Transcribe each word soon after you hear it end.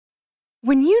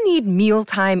When you need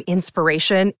mealtime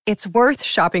inspiration, it's worth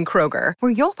shopping Kroger,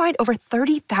 where you'll find over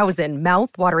 30,000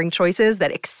 mouth-watering choices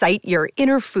that excite your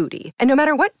inner foodie. And no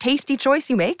matter what tasty choice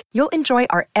you make, you'll enjoy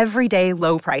our everyday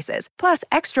low prices, plus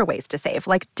extra ways to save,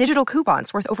 like digital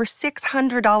coupons worth over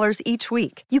 $600 each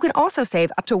week. You can also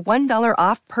save up to $1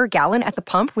 off per gallon at the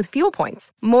pump with fuel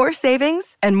points. More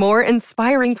savings and more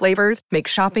inspiring flavors make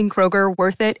shopping Kroger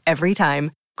worth it every time.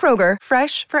 Kroger,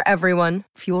 fresh for everyone.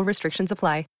 Fuel restrictions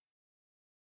apply.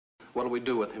 What do we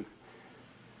do with him?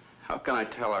 How can I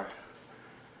tell her?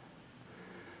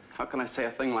 How can I say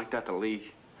a thing like that to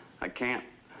Lee? I can't.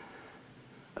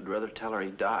 I'd rather tell her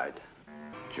he died.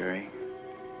 Jerry,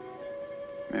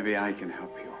 maybe I can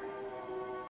help you.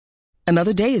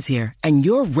 Another day is here, and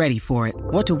you're ready for it.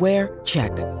 What to wear?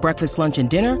 Check. Breakfast, lunch, and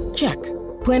dinner? Check.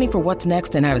 Planning for what's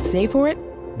next and how to save for it?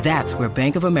 That's where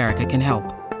Bank of America can help.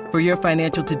 For your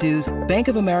financial to-dos, Bank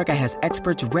of America has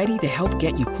experts ready to help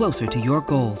get you closer to your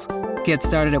goals. Get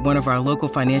started at one of our local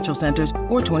financial centers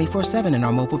or 24/7 in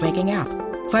our mobile banking app.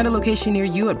 Find a location near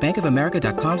you at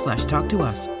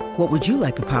bankofamerica.com/talktous. What would you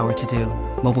like the power to do?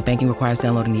 Mobile banking requires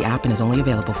downloading the app and is only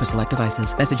available for select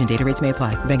devices. Message and data rates may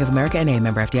apply. Bank of America N.A.,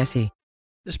 member FDIC.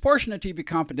 This portion of TV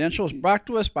Confidential is brought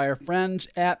to us by our friends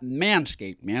at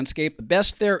Manscaped. Manscaped, the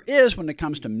best there is when it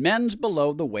comes to men's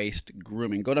below-the-waist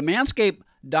grooming. Go to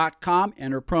manscaped.com,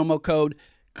 enter promo code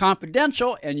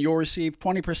CONFIDENTIAL, and you'll receive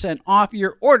 20% off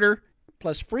your order,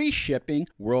 plus free shipping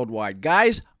worldwide.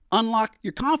 Guys, unlock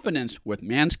your confidence with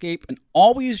Manscaped and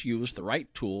always use the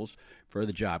right tools for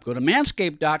the job. Go to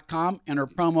manscaped.com, enter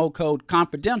promo code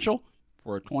CONFIDENTIAL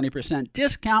for a 20%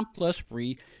 discount plus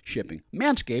free shipping.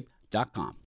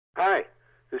 Manscaped.com. Hi,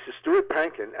 this is Stuart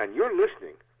Pankin, and you're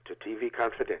listening to TV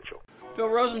Confidential. Phil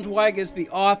Rosenzweig is the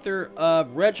author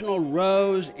of Reginald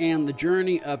Rose and the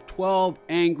Journey of 12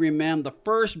 Angry Men, the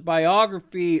first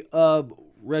biography of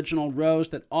Reginald Rose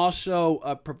that also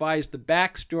provides the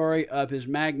backstory of his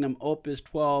magnum opus,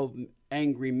 12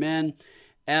 Angry Men,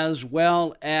 as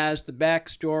well as the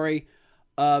backstory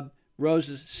of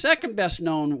Rose's second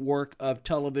best-known work of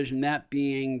television, that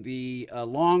being the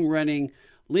long-running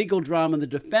legal drama The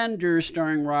Defenders,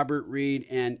 starring Robert Reed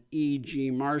and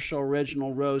E.G. Marshall.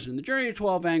 Reginald Rose and the Journey of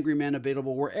 12 Angry Men,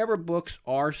 available wherever books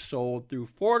are sold, through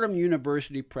Fordham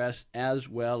University Press as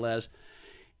well as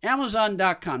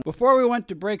Amazon.com. Before we went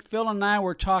to break, Phil and I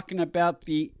were talking about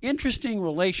the interesting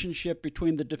relationship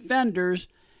between The Defenders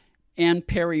and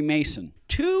Perry Mason.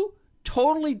 Two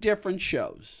totally different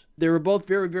shows. They were both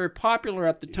very, very popular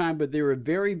at the time, but they were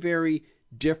very, very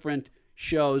different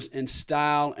shows in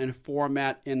style and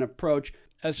format and approach.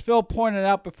 As Phil pointed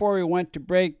out before we went to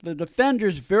break, The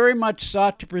Defenders very much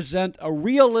sought to present a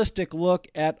realistic look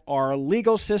at our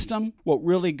legal system, what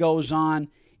really goes on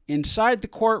inside the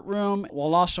courtroom,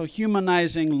 while also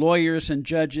humanizing lawyers and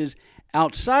judges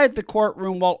outside the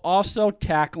courtroom, while also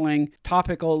tackling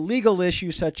topical legal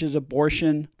issues such as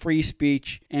abortion, free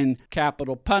speech, and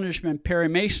capital punishment. Perry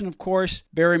Mason, of course,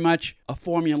 very much a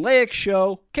formulaic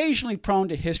show, occasionally prone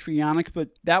to histrionics, but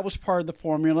that was part of the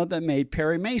formula that made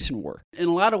Perry Mason work. In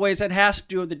a lot of ways, that has to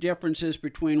do with the differences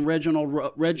between Reginald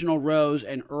Rose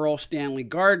and Earl Stanley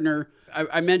Gardner.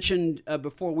 I mentioned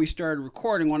before we started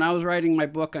recording, when I was writing my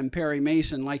book on Perry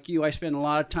Mason, like you, I spent a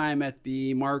lot of time at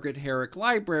the Margaret Herrick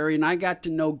Library, and I got to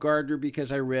know Gardner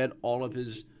because I read all of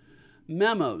his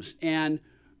memos. And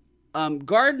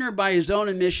Gardner, by his own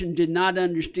admission, did not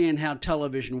understand how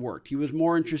television worked. He was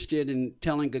more interested in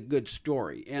telling a good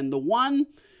story. And the one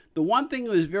thing he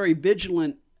was very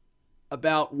vigilant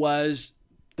about was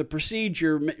the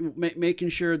procedure, making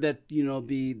sure that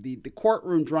the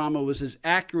courtroom drama was as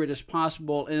accurate as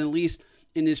possible, and at least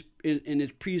in his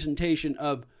presentation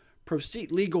of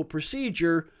legal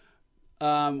procedure,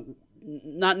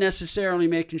 not necessarily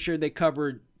making sure they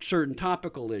covered certain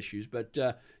topical issues, but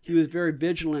he was very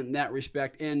vigilant in that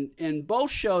respect. And both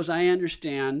shows, I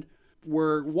understand,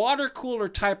 were water cooler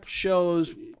type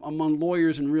shows among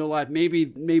lawyers in real life. Maybe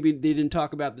they didn't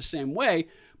talk about it the same way,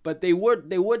 but they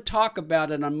would talk about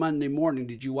it on Monday morning.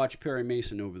 Did you watch Perry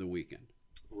Mason over the weekend?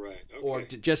 Right. Okay. Or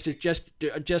just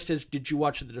as did you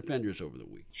watch The Defenders over the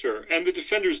week? Sure. And The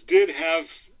Defenders did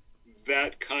have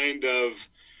that kind of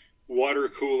water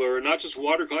cooler, not just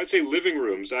water cooler, I'd say living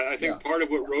rooms. I think part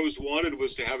of what Rose wanted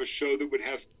was to have a show that would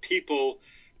have people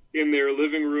in their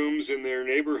living rooms, in their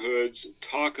neighborhoods,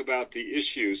 talk about the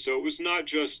issues. So it was not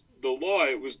just the law,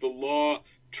 it was the law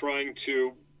trying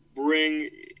to bring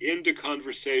into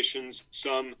conversations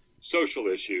some social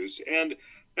issues. And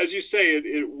as you say,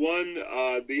 it won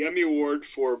the Emmy Award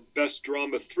for Best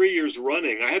Drama 3 years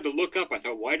running. I had to look up. I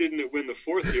thought, why didn't it win the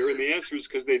fourth year? And the answer is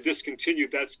because they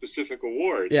discontinued that specific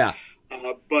award. Yeah.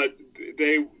 But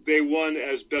they won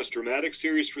as Best Dramatic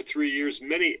Series for 3 years.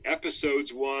 Many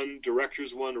episodes won,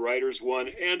 directors won, writers won.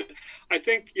 And I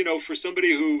think, for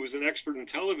somebody who was an expert in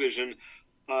television,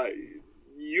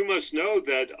 you must know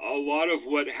that a lot of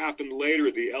what happened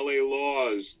later, the LA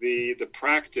Laws, the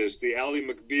Practice, the Ally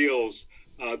McBeals,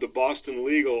 the Boston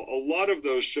Legal, a lot of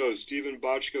those shows, Stephen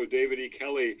Bochco, David E.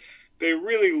 Kelley, they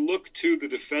really look to the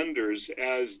Defenders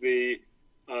as the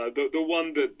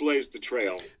one that blazed the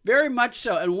trail. Very much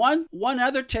so. And one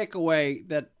other takeaway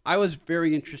that I was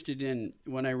very interested in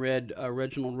when I read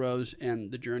Reginald Rose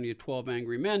and The Journey of 12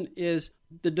 Angry Men is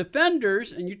the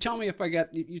Defenders, and you tell me if I'm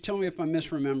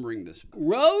misremembering this.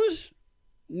 Rose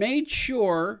made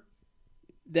sure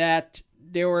that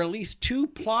there were at least two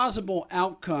plausible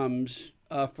outcomes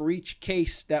for each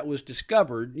case that was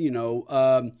discovered.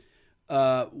 And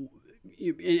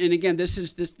again, this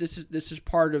is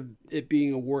part of it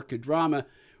being a work of drama,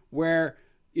 where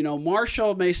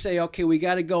Marshall may say, okay, we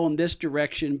got to go in this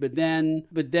direction, but then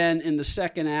in the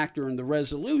second act or in the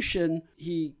resolution,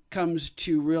 he comes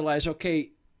to realize,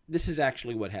 okay, this is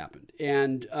actually what happened,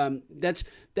 and it's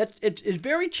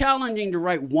very challenging to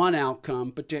write one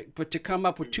outcome, but to come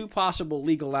up with two possible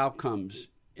legal outcomes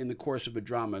in the course of a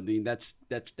drama. I mean, that's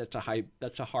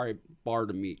a hard bar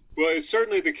to meet. Well, it's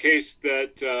certainly the case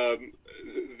that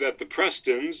that the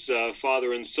Prestons,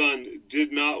 father and son,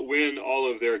 did not win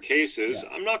all of their cases.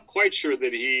 Yeah. I'm not quite sure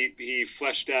that he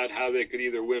fleshed out how they could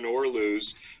either win or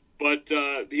lose, but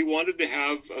he wanted to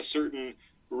have a certain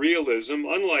realism.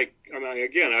 Unlike,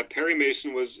 Perry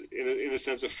Mason was in a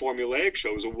sense a formulaic show.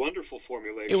 It was a wonderful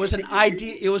formulaic show.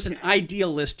 It was an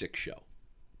idealistic show.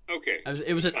 Okay.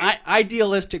 It was an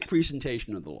idealistic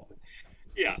presentation of the law.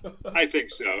 Yeah, I think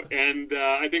so. And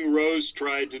I think Rose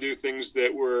tried to do things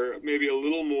that were maybe a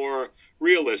little more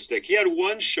realistic. He had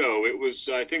one show. It was,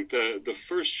 I think, the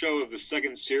first show of the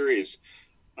second series.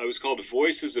 It was called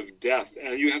Voices of Death.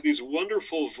 And you have these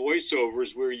wonderful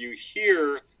voiceovers where you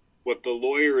hear what the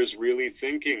lawyer is really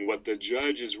thinking, what the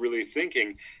judge is really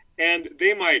thinking. And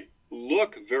they might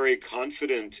look very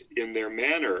confident in their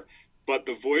manner, but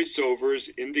the voiceovers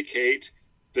indicate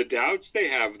the doubts they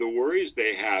have, the worries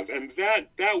they have, and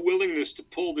that willingness to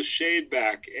pull the shade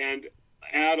back and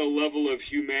add a level of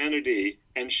humanity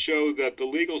and show that the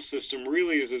legal system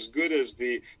really is as good as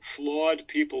the flawed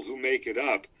people who make it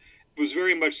up was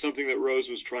very much something that Rose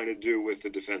was trying to do with the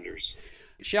Defenders.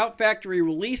 Shout Factory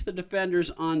released The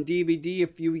Defenders on DVD a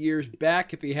few years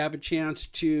back. If you have a chance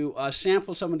to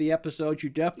sample some of the episodes, you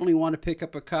definitely want to pick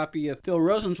up a copy of Phil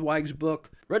Rosenzweig's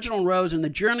book, Reginald Rose and the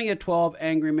Journey of 12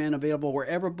 Angry Men, available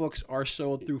wherever books are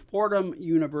sold through Fordham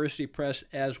University Press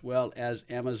as well as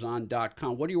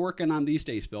Amazon.com. What are you working on these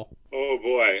days, Phil? Oh,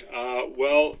 boy.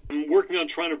 Well, I'm working on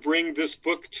trying to bring this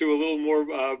book to a little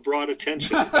more broad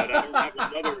attention, but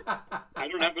I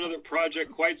don't have another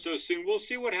project quite so soon. We'll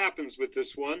see what happens with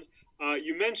this one.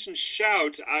 You mentioned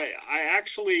Shout.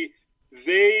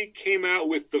 They came out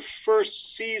with the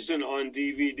first season on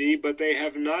DVD, but they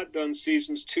have not done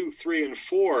seasons 2, 3, and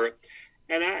 4.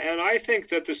 And I think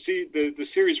that the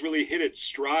series really hit its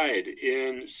stride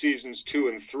in seasons 2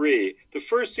 and 3. The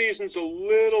first season's a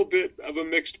little bit of a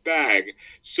mixed bag.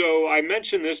 So I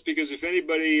mention this because if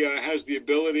anybody has the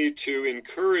ability to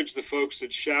encourage the folks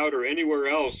at Shout or anywhere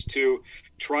else to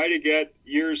try to get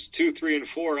years 2, 3, and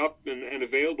 4 up and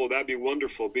available, that'd be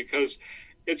wonderful, because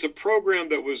it's a program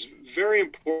that was very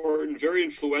important, very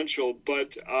influential,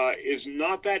 but is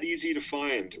not that easy to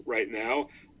find right now.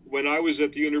 When I was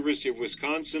at the University of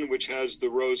Wisconsin, which has the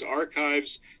Rose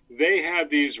Archives, they had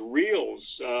these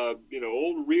reels,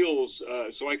 old reels,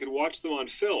 so I could watch them on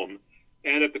film.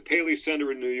 And at the Paley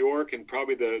Center in New York and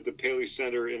probably the Paley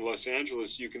Center in Los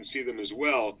Angeles, you can see them as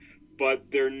well.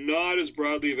 But they're not as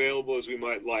broadly available as we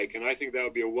might like, and I think that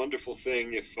would be a wonderful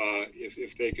thing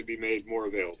if they could be made more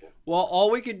available. Well, all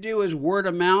we could do is word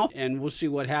of mouth, and we'll see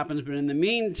what happens. But in the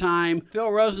meantime, Phil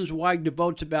Rosenzweig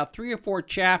devotes about 3 or 4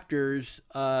 chapters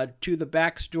to the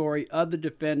backstory of the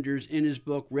Defenders in his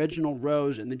book Reginald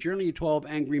Rose and the Journey of 12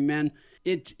 Angry Men.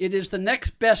 It is the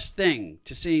next best thing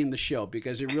to seeing the show,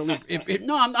 because it really.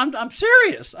 I'm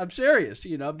serious. I'm serious.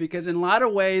 Because in a lot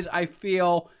of ways I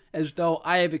feel as though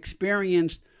I have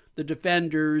experienced the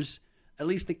Defenders, at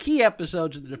least the key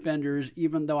episodes of the Defenders,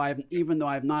 even though I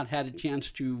have not had a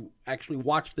chance to actually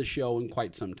watch the show in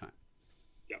quite some time.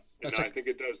 Yeah, and I think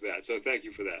it does that. So thank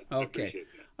you for that. Okay. I appreciate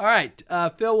that. All right,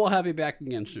 Phil, we'll have you back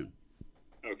again soon.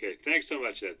 Okay, thanks so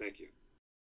much, Ed. Thank you.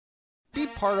 Be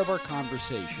part of our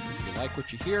conversation. If you like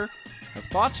what you hear, have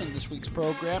thoughts on this week's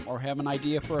program, or have an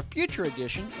idea for a future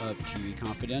edition of TV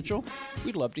Confidential,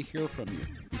 we'd love to hear from you.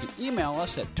 You can email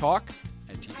us at talk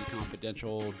at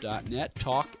tvconfidential.net,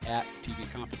 talk at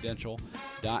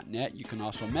tvconfidential.net. You can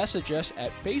also message us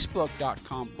at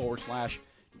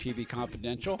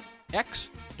facebook.com/tvconfidential,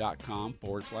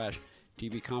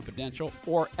 x.com/tvconfidential,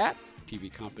 or at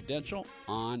TV Confidential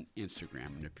on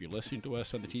Instagram. And if you're listening to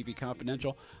us on the TV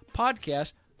Confidential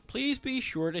podcast, please be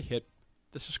sure to hit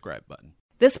the subscribe button.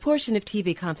 This portion of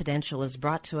TV Confidential is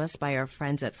brought to us by our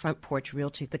friends at Front Porch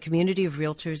Realty, the community of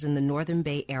realtors in the Northern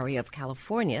Bay area of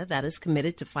California that is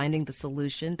committed to finding the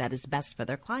solution that is best for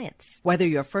their clients. Whether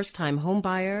you're a first-time home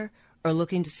buyer or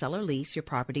looking to sell or lease your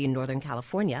property in Northern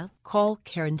California, call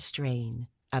Karen Strain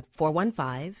at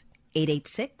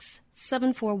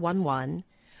 415-886-7411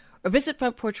 or visit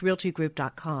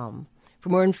frontporchrealtygroup.com for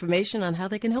more information on how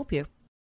they can help you.